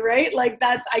body, right? Like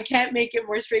I can't make it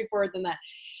more straightforward than that.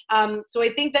 So I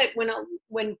think that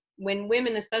when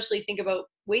women especially think about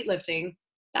weightlifting,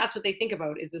 that's what they think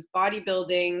about, is this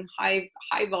bodybuilding, high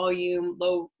volume,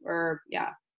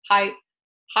 high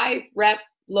rep,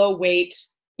 low weight,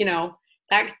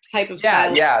 that type of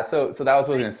style. Yeah. So that was what I was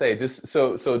going to say. Just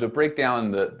so to break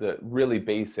down the really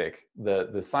basic,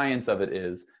 the science of it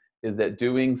is that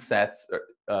doing sets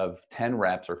of 10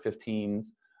 reps or 15s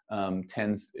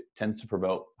tends to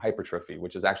promote hypertrophy,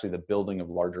 which is actually the building of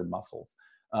larger muscles,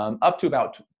 up to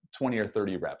about 20 or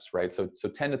 30 reps, right? So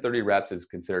 10 to 30 reps is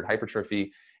considered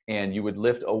hypertrophy, and you would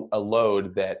lift a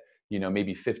load that,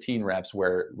 maybe 15 reps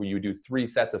where you do 3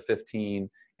 sets of 15,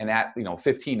 and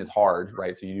 15 is hard,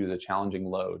 right? So you use a challenging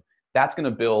load. That's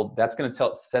going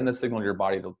to send a signal to your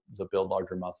body to build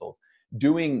larger muscles.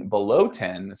 Doing below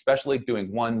 10, especially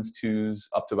doing 1s, 2s,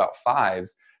 up to about 5s,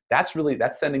 that's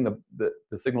sending the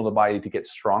signal to the body to get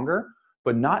stronger,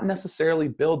 but not necessarily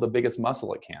build the biggest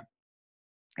muscle it can.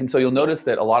 And so you'll notice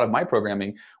that a lot of my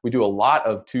programming, we do a lot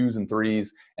of 2s and 3s,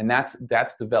 and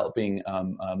that's developing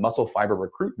muscle fiber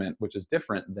recruitment, which is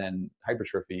different than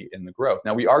hypertrophy in the growth.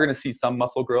 Now we are going to see some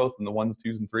muscle growth in the 1s,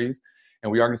 2s, and 3s,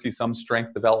 and we are going to see some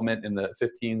strength development in the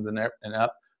 15s and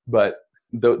up, but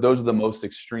those are the most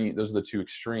extreme. Those are the two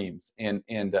extremes. And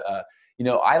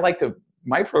I like to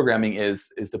my programming is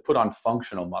to put on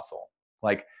functional muscle.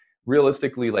 Like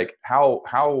realistically, like how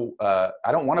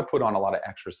I don't want to put on a lot of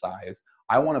exercise.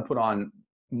 I want to put on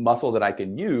muscle that I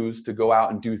can use to go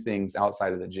out and do things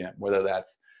outside of the gym, whether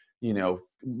that's, you know,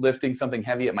 lifting something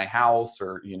heavy at my house,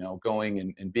 or, you know,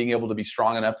 going and being able to be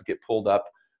strong enough to get pulled up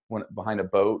when behind a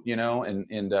boat, you know,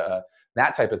 and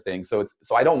that type of thing. So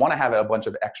I don't want to have a bunch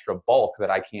of extra bulk that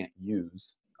I can't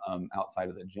use outside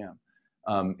of the gym.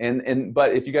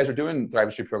 But if you guys are doing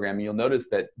Thrive programming, you'll notice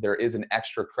that there is an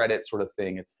extra credit sort of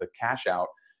thing. It's the cash out.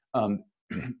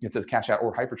 It says cash out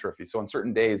or hypertrophy. So on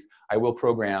certain days, I will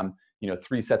program, you know,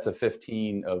 3 sets of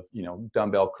 15 of, you know,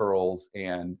 dumbbell curls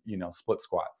and, you know, split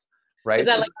squats. Right. Is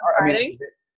that like on Friday? I mean,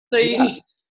 so you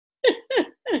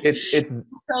it's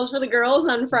curls for the girls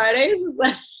on Fridays.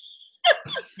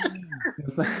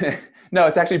 No,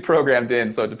 it's actually programmed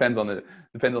in, so it depends on the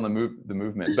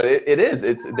movement. But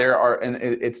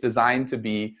it's designed to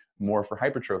be more for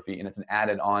hypertrophy, and it's an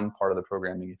added on part of the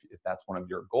programming if that's one of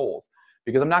your goals.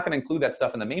 Because I'm not going to include that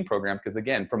stuff in the main program, because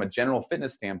again, from a general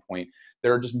fitness standpoint,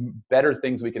 there are just better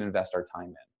things we can invest our time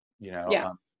in, you know.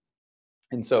 Yeah.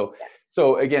 And so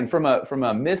again, from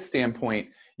a myth standpoint,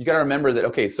 you got to remember that,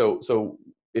 okay, so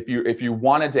if you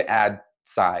wanted to add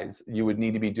size, you would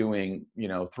need to be doing, you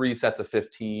know, 3 sets of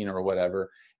 15 or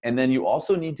whatever. And then you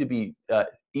also need to be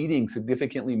eating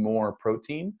significantly more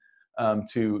protein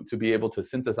to be able to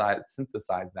synthesize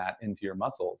that into your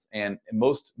muscles. And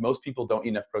most people don't eat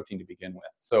enough protein to begin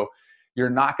with. So you're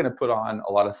not going to put on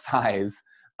a lot of size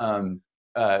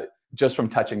just from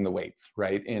touching the weights,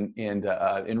 right? And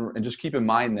just keep in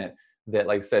mind that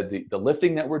like I said, the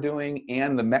lifting that we're doing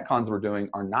and the Metcons we're doing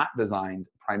are not designed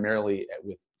primarily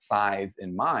with size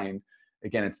in mind.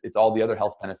 Again, it's all the other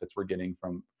health benefits we're getting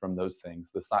from those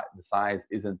things. The size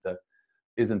isn't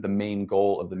the main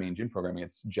goal of the main gym programming.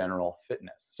 It's general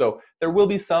fitness. So there will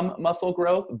be some muscle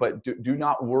growth, but do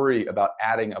not worry about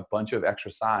adding a bunch of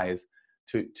extra size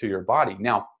to your body.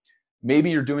 Now, maybe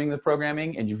you're doing the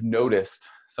programming and you've noticed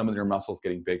some of your muscles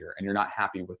getting bigger and you're not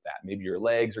happy with that. Maybe your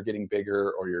legs are getting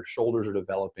bigger or your shoulders are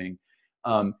developing.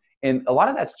 And a lot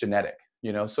of that's genetic,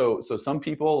 you know. So some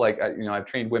people, like, you know, I've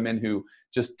trained women who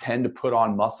just tend to put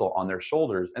on muscle on their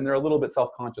shoulders, and they're a little bit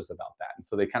self-conscious about that. And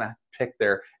so they kind of pick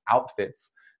their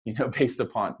outfits, you know, based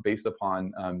upon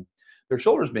their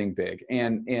shoulders being big.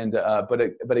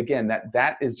 But again,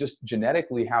 that is just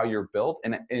genetically how you're built.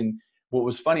 And what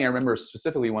was funny, I remember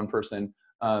specifically one person,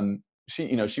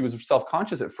 she was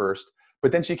self-conscious at first,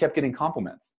 but then she kept getting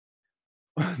compliments.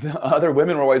 The other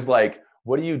women were always like,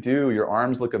 "What do you do? Your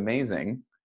arms look amazing."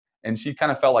 And she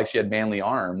kind of felt like she had manly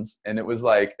arms. And it was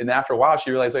like, and after a while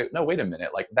she realized, like, no, wait a minute,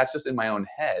 like that's just in my own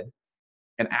head.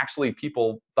 And actually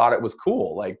people thought it was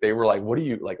cool. Like they were like, what are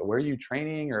you, like, where are you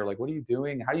training? Or like, what are you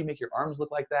doing? How do you make your arms look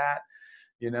like that?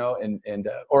 You know,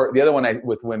 or the other one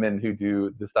with women who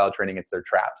do the style training, it's their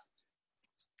traps,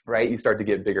 right? You start to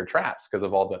get bigger traps because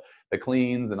of all the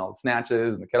cleans and all the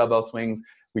snatches and the kettlebell swings.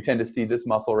 We tend to see this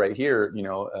muscle right here, you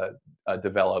know,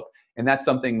 develop. And that's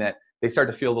something that they start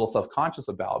to feel a little self-conscious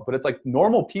about. But it's like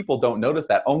normal people don't notice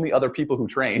that, only other people who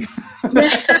train.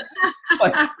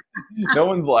 Like, no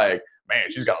one's like, man,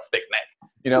 she's got a thick neck.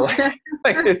 You know,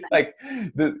 like it's like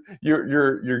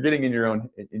you're getting in your own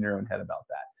head about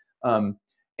that.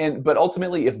 But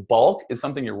ultimately, if bulk is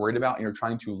something you're worried about and you're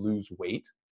trying to lose weight,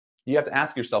 you have to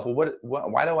ask yourself, well,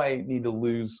 why do I need to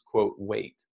lose, quote,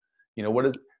 weight? You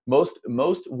know,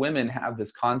 most women have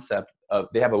this concept of,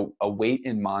 they have a weight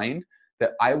in mind,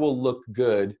 that I will look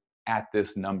good at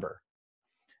this number.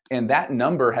 And that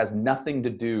number has nothing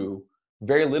to do,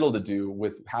 very little to do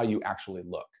with how you actually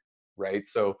look, right?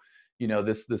 So, you know,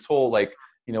 this whole, like,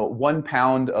 you know, 1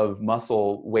 pound of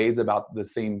muscle weighs about the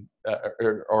same,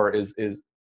 or is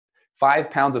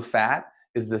 5 pounds of fat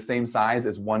is the same size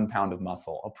as 1 pound of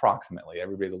muscle, approximately.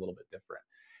 Everybody's a little bit different.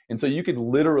 And so you could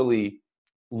literally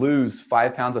lose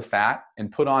 5 pounds of fat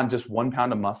and put on just 1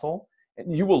 pound of muscle,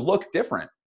 and you will look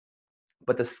different,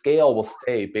 but the scale will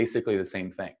stay basically the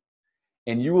same thing.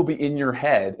 And you will be in your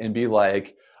head and be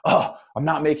like, oh, I'm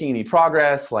not making any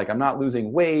progress. Like, I'm not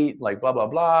losing weight, like blah, blah,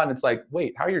 blah. And it's like,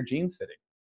 wait, how are your jeans fitting?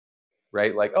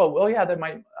 Right? Like, oh, well, yeah,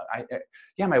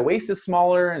 my waist is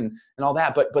smaller and all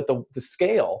that. But the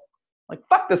scale, like,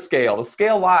 fuck the scale. The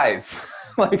scale lies.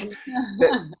 Like,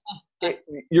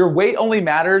 your weight only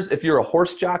matters if you're a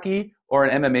horse jockey or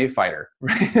an MMA fighter,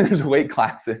 right? There's weight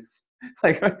classes.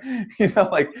 Like, you know,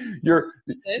 like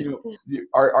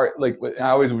like, I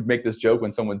always would make this joke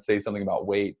when someone would say something about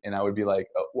weight, and I would be like,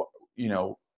 you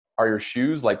know, are your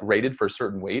shoes like rated for a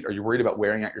certain weight? Are you worried about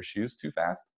wearing out your shoes too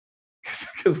fast?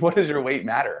 Because what does your weight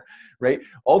matter, right?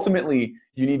 Ultimately,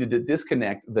 you need to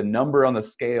disconnect the number on the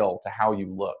scale to how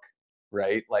you look,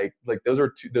 right? Like those are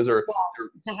two, those are, Well,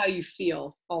 to how you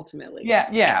feel ultimately.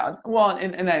 yeah. Well,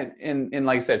 and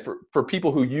like I said, for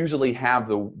people who usually have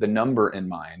the number in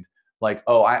mind, like,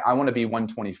 oh, I want to be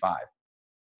 125.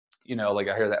 Like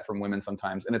I hear that from women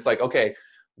sometimes, and it's like, okay,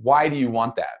 why do you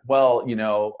want that? Well,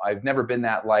 I've never been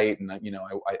that light, and I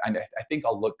think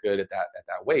I'll look good at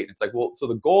that weight. It's like, well, so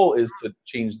the goal is to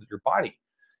change your body,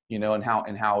 and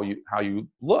how you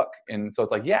look. And so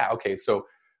it's like, yeah, okay, so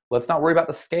let's not worry about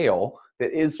the scale.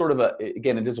 That is sort of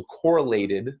again, it is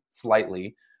correlated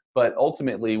slightly, but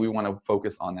ultimately we want to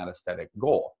focus on that aesthetic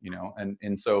goal,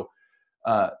 and so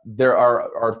there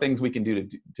are things we can do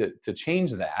to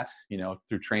change that,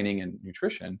 through training and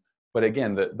nutrition. But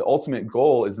again, the ultimate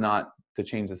goal is not to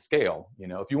change the scale.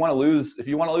 If you want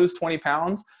to lose 20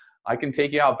 pounds, I can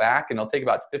take you out back, and it'll take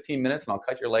about 15 minutes, and I'll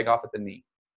cut your leg off at the knee.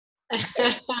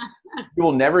 You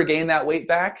will never gain that weight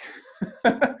back.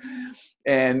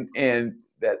 and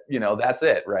that, that's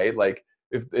it, right? Like,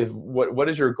 if what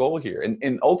is your goal here?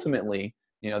 And ultimately,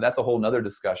 that's a whole nother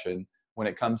discussion when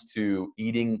it comes to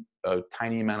eating a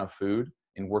tiny amount of food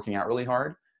and working out really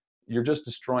hard. You're just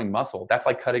destroying muscle. That's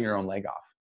like cutting your own leg off,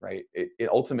 right? It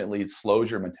ultimately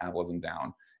slows your metabolism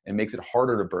down and makes it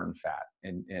harder to burn fat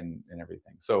and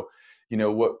everything. So,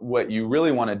 what you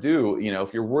really want to do,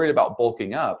 if you're worried about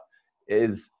bulking up,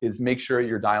 is make sure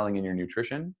you're dialing in your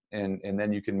nutrition, and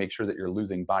then you can make sure that you're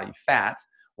losing body fat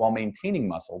while maintaining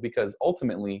muscle, because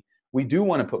ultimately we do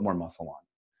want to put more muscle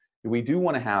on. We do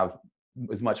want to have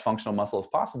as much functional muscle as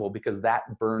possible, because that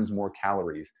burns more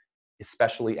calories,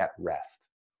 especially at rest,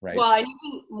 right? Well, I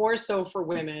think more so for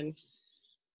women,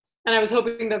 and I was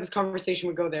hoping that this conversation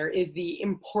would go there, is the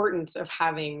importance of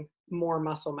having more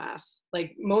muscle mass.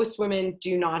 Like, most women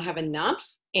do not have enough,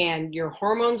 and your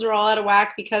hormones are all out of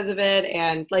whack because of it.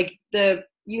 And like,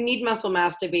 you need muscle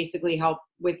mass to basically help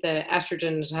with the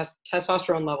estrogen and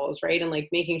testosterone levels, right? And like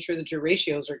making sure that your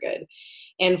ratios are good.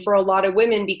 And for a lot of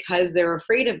women, because they're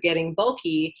afraid of getting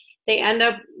bulky, they end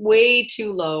up way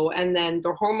too low. And then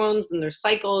their hormones and their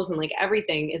cycles and like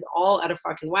everything is all out of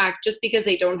fucking whack, just because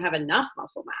they don't have enough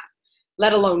muscle mass,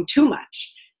 let alone too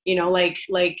much,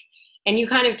 and you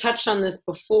kind of touched on this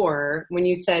before when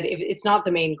you said, if it's not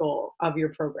the main goal of your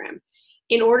program,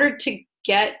 in order to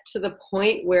get to the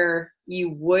point where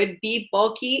you would be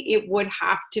bulky, it would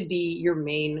have to be your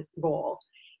main goal.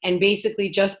 And basically,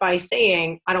 just by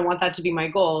saying, I don't want that to be my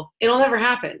goal, it'll never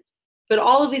happen. But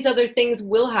all of these other things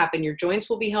will happen. Your joints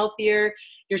will be healthier,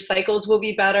 your cycles will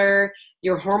be better,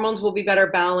 your hormones will be better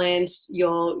balanced.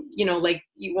 You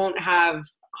won't have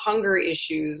hunger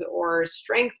issues or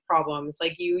strength problems.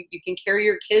 Like, you can carry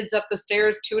your kids up the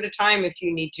stairs 2 at a time if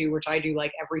you need to, which I do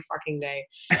like every fucking day.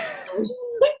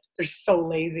 They're so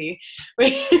lazy.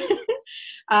 But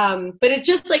it's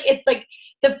just like,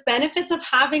 the benefits of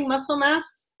having muscle mass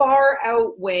far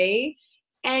outweigh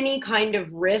any kind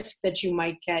of risk that you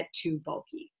might get too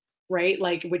bulky, right?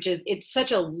 Like, it's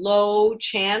such a low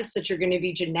chance that you're going to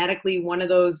be genetically one of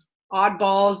those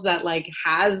oddballs that like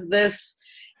has this.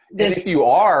 And if you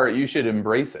are, you should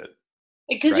embrace it.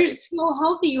 Because right? You're so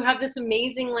healthy. You have this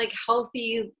amazing, like,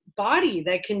 healthy body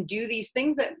that can do these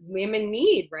things that women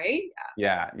need, right?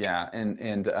 Yeah.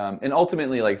 And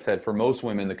ultimately, like I said, for most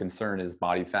women, the concern is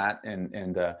body fat,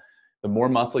 and the more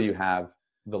muscle you have,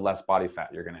 the less body fat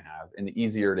you're going to have, and the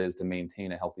easier it is to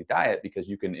maintain a healthy diet, because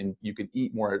you can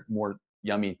eat more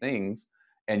yummy things,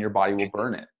 and your body will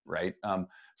burn it, right?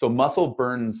 So muscle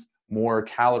burns more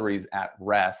calories at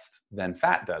rest than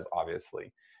fat does,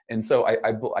 obviously. And so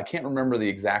I can't remember the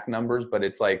exact numbers, but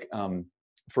it's like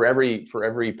for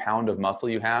every pound of muscle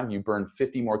you have, you burn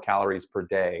 50 more calories per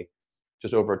day,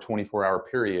 just over a 24-hour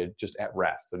period, just at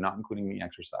rest. So not including the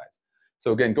exercise.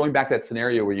 So again, going back to that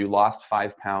scenario where you lost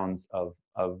 5 pounds of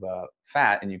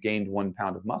fat and you gained 1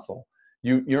 pound of muscle,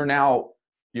 you're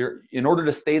in order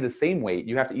to stay the same weight,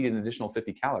 you have to eat an additional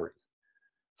 50 calories.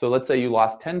 So let's say you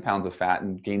lost 10 pounds of fat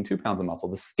and gained 2 pounds of muscle.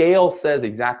 The scale says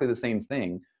exactly the same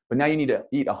thing, but now you need to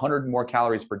eat 100 more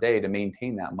calories per day to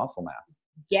maintain that muscle mass.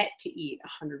 Get to eat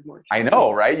 100 more calories. I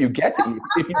know, right? You get to eat.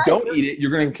 If you don't eat it,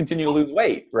 you're going to continue to lose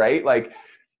weight, right? Like,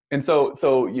 and so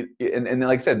and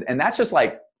like I said, and that's just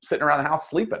like sitting around the house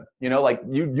sleeping, like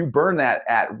you burn that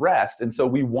at rest. And so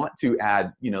we want to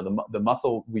add, the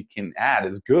muscle we can add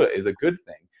is a good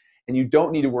thing. And you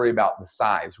don't need to worry about the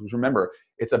size. Remember,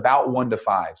 it's about 1 to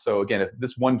 5. So again, if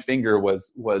this one finger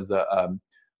was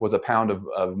a pound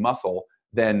of muscle,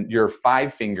 then your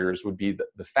 5 fingers would be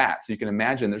the fat. So you can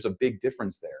imagine there's a big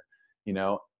difference there,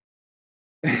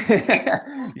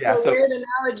 Yeah. A So weird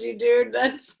analogy, dude.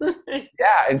 That's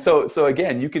yeah, and so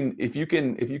again, if you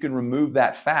can remove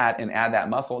that fat and add that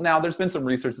muscle. Now, there's been some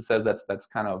research that says that's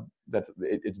kind of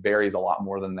it varies a lot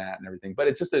more than that and everything. But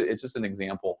it's just an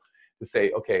example to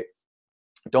say, okay,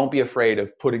 don't be afraid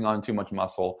of putting on too much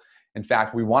muscle. In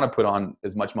fact, we want to put on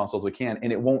as much muscle as we can,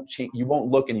 and it won't change. You won't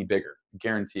look any bigger,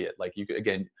 guarantee it. Like you could,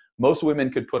 again, most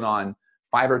women could put on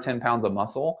 5 or 10 pounds of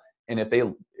muscle, and if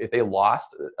they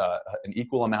lost an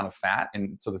equal amount of fat,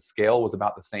 and so the scale was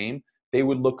about the same, they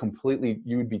would look completely.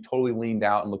 You would be totally leaned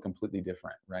out and look completely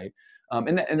different, right?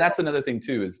 And that's another thing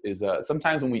too. Is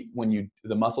sometimes when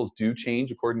the muscles do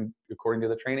change according to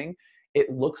the training, it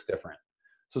looks different.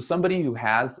 So somebody who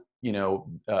has,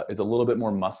 is a little bit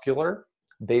more muscular,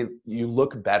 you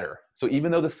look better. So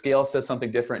even though the scale says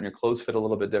something different and your clothes fit a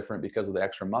little bit different because of the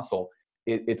extra muscle,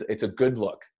 it's a good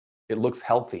look. It looks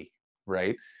healthy,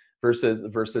 right? Versus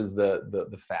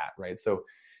the fat, right? So,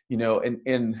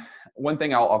 and one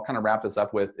thing I'll kind of wrap this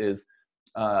up with is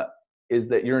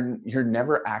that you're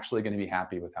never actually going to be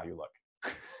happy with how you look.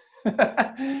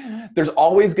 There's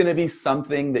always going to be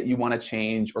something that you want to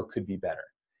change or could be better.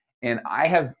 And I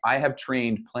have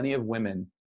trained plenty of women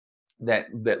that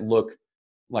look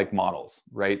like models,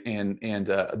 right? And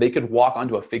they could walk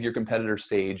onto a figure competitor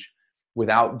stage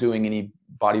without doing any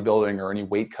bodybuilding or any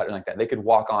weight cutting like that. They could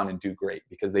walk on and do great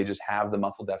because they just have the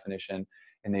muscle definition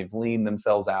and they've leaned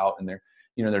themselves out and their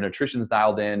nutrition's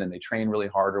dialed in and they train really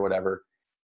hard or whatever.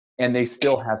 And they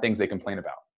still have things they complain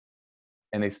about.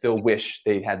 And they still wish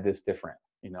they had this different.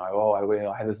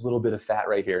 I have this little bit of fat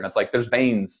right here. And it's like, there's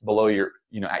veins below your,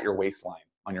 at your waistline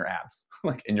on your abs,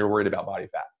 like, and you're worried about body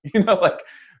fat, like,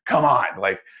 come on,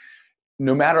 like,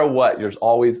 no matter what, there's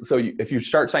always, if you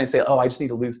start trying to say, oh, I just need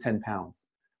to lose 10 pounds.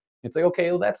 It's like,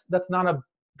 okay, well,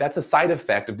 that's a side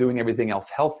effect of doing everything else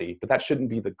healthy, but that shouldn't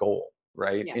be the goal.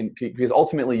 Right. Yeah. And because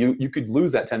ultimately you could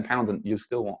lose that 10 pounds and you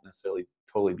still won't necessarily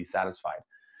totally be satisfied.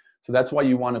 So that's why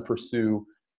you want to pursue,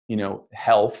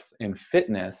 health and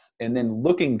fitness, and then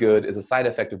looking good is a side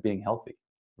effect of being healthy.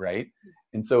 Right.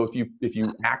 And so if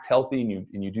you act healthy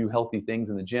and you do healthy things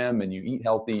in the gym and you eat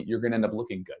healthy, you're going to end up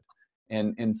looking good.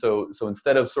 And so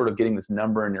instead of sort of getting this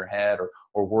number in your head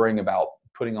or worrying about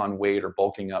putting on weight or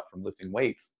bulking up from lifting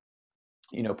weights,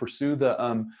 pursue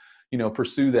the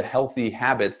healthy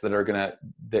habits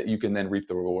that you can then reap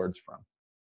the rewards from.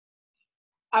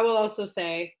 I will also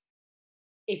say,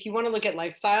 if you want to look at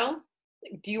lifestyle,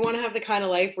 do you want to have the kind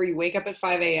of life where you wake up at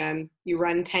 5 a.m., you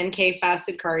run 10K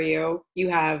fasted cardio, you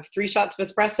have 3 shots of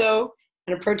espresso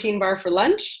and a protein bar for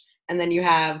lunch, and then you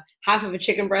have half of a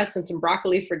chicken breast and some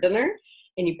broccoli for dinner,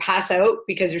 and you pass out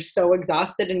because you're so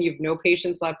exhausted and you have no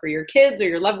patience left for your kids or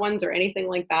your loved ones or anything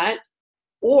like that?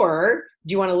 Or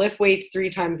do you want to lift weights 3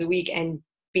 times a week and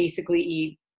basically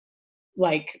eat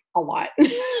like a lot?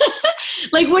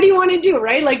 Like, what do you want to do,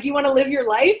 right? Like, do you want to live your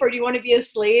life or do you want to be a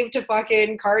slave to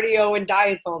fucking cardio and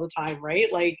diets all the time,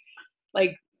 right? Like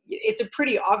it's a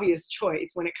pretty obvious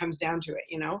choice when it comes down to it,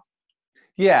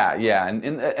 Yeah.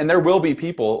 And there will be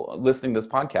people listening to this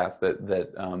podcast that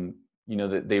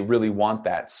they really want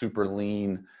that super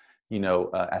lean,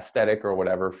 aesthetic or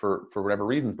whatever for whatever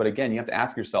reasons. But again, you have to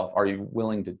ask yourself, are you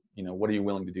willing to, what are you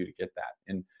willing to do to get that?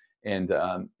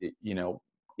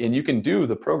 And you can do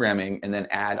the programming and then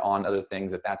add on other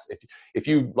things if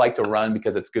you like to run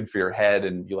because it's good for your head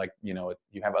and you like,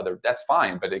 you have other, that's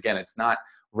fine. But again, it's not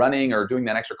running or doing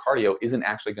that extra cardio isn't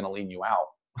actually going to lean you out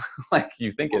like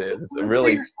you think it is. It's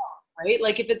really right.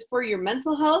 Like if it's for your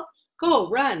mental health, go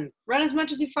run as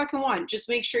much as you fucking want. Just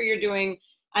make sure you're doing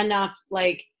enough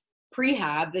like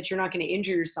prehab that you're not going to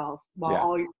injure yourself while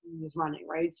all you're doing is running,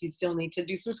 right? So you still need to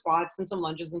do some squats and some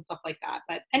lunges and stuff like that.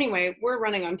 But anyway, we're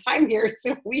running on time here,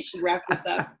 so we should wrap this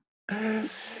up.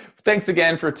 Thanks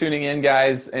again for tuning in,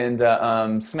 guys, and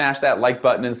smash that like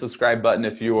button and subscribe button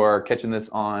if you are catching this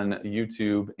on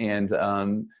YouTube, and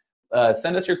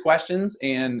send us your questions,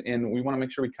 and we want to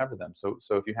make sure we cover them. So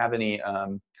if you have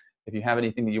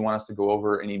anything that you want us to go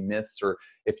over, any myths, or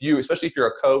especially if you're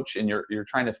a coach and you're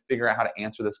trying to figure out how to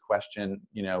answer this question,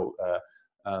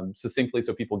 succinctly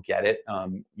so people get it.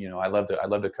 I love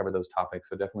to cover those topics.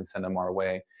 So definitely send them our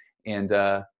way. And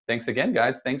thanks again,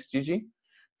 guys. Thanks, Gigi,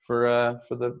 for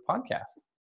the podcast.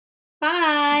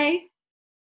 Bye.